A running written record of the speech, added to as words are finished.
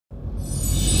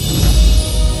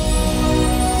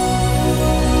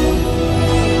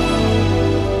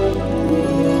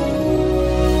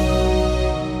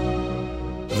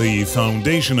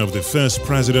foundation of the first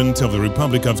president of the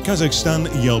Republic of Kazakhstan,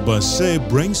 Elbasi,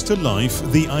 brings to life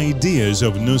the ideas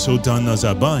of Nursultan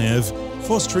Nazarbayev,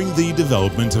 fostering the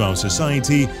development of our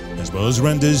society, as well as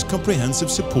renders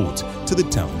comprehensive support to the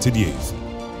talented youth.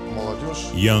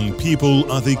 Young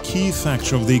people are the key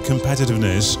factor of the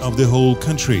competitiveness of the whole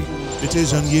country. It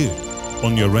is on you,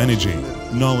 on your energy,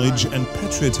 knowledge and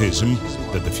patriotism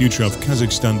that the future of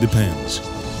Kazakhstan depends.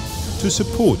 To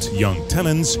support young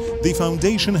talents, the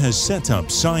foundation has set up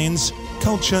science,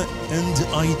 culture and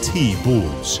IT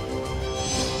boards.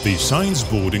 The science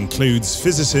board includes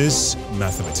physicists,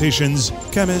 mathematicians,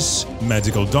 chemists,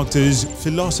 medical doctors,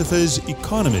 philosophers,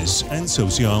 economists and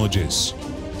sociologists.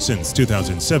 Since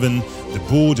 2007, the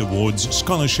board awards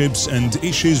scholarships and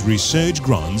issues research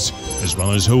grants, as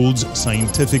well as holds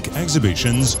scientific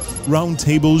exhibitions,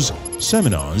 roundtables,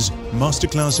 seminars,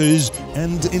 masterclasses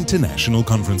and international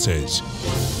conferences.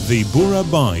 The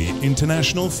Burabai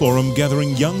International Forum,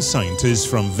 gathering young scientists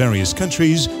from various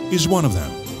countries, is one of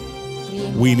them.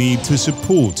 We need to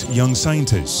support young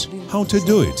scientists. How to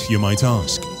do it, you might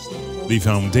ask? The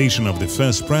foundation of the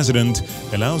first president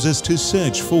allows us to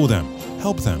search for them,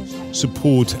 help them,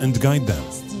 support and guide them.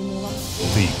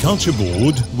 The Culture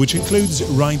Board, which includes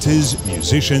writers,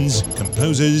 musicians,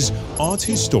 composers, art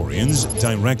historians,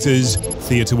 directors,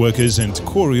 theatre workers and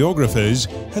choreographers,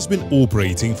 has been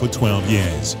operating for 12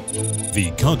 years.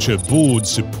 The Culture Board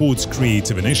supports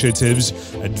creative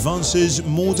initiatives, advances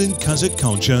modern Kazakh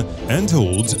culture and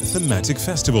holds thematic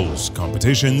festivals,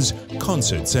 competitions,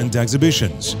 concerts and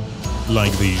exhibitions,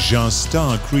 like the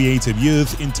Star Creative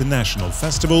Youth International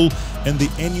Festival and the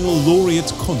annual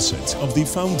Laureate concert of the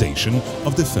foundation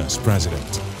of the first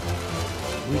president.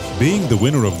 Being the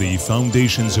winner of the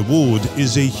foundation's award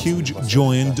is a huge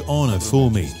joy and honor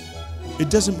for me. It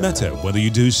doesn't matter whether you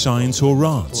do science or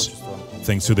arts.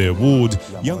 Thanks to the award,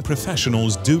 young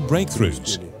professionals do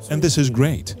breakthroughs, and this is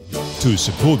great. To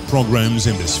support programs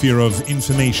in the sphere of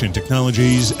information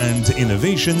technologies and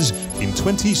innovations, in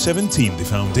 2017 the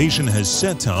foundation has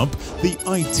set up the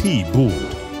IT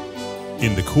board.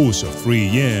 In the course of 3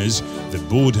 years, the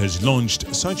board has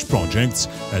launched such projects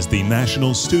as the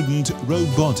National Student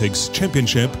Robotics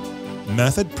Championship,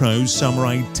 Method Pro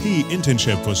Summer IT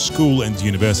Internship for school and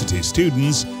university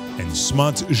students, and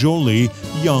Smart Jolie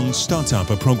Young Startup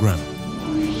program.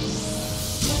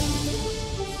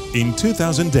 In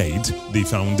 2008, the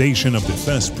foundation of the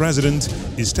first president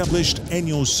established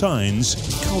annual science,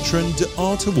 culture and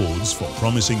art awards for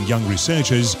promising young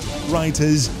researchers,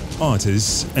 writers,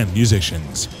 artists and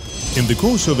musicians. In the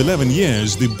course of 11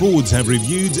 years, the boards have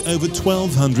reviewed over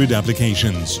 1,200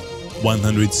 applications.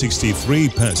 163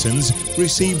 persons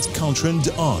received culture and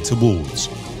art awards,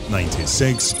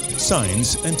 96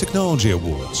 science and technology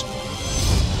awards.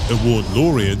 Award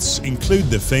laureates include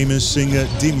the famous singer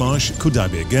Dimash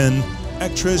Kudaibergen,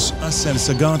 actress Asel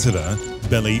Sagatova,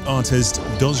 ballet artist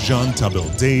Dozjan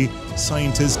Tabilde,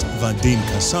 scientist Vadim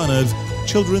Kasanov,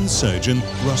 children's surgeon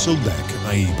Rasulbek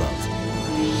Aibov.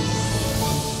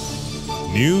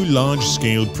 New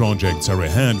large-scale projects are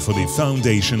ahead for the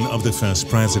foundation of the first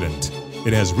president.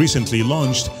 It has recently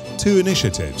launched 2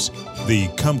 initiatives, the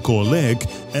Kamko Leg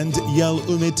and Yal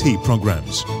Umeti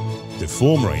programs. The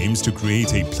former aims to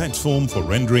create a platform for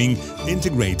rendering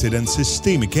integrated and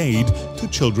systemic aid to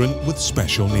children with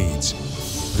special needs.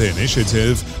 The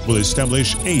initiative will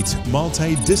establish 8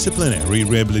 multidisciplinary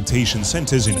rehabilitation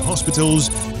centers in hospitals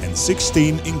and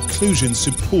 16 inclusion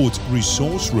support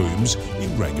resource rooms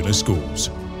in regular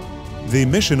schools. The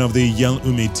mission of the Yal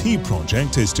Umeti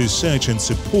project is to search and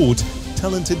support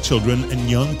talented children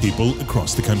and young people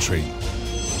across the country.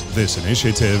 This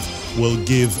initiative will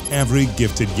give every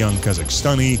gifted young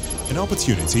Kazakhstani an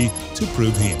opportunity to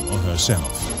prove him or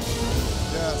herself.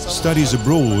 Studies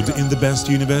abroad in the best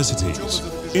universities,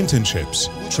 internships,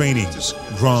 trainings,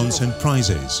 grants and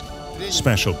prizes,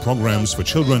 special programs for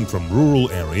children from rural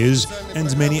areas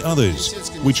and many others,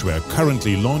 which we are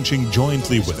currently launching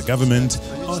jointly with the government,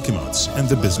 Archimats and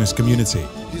the business community.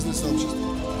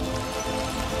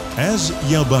 As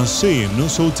Elbasi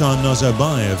Nursultan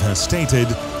Nazarbayev has stated,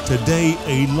 today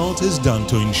a lot is done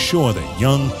to ensure that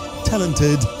young,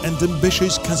 talented and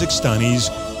ambitious Kazakhstanis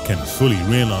can fully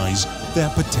realize their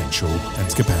potential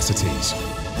and capacities.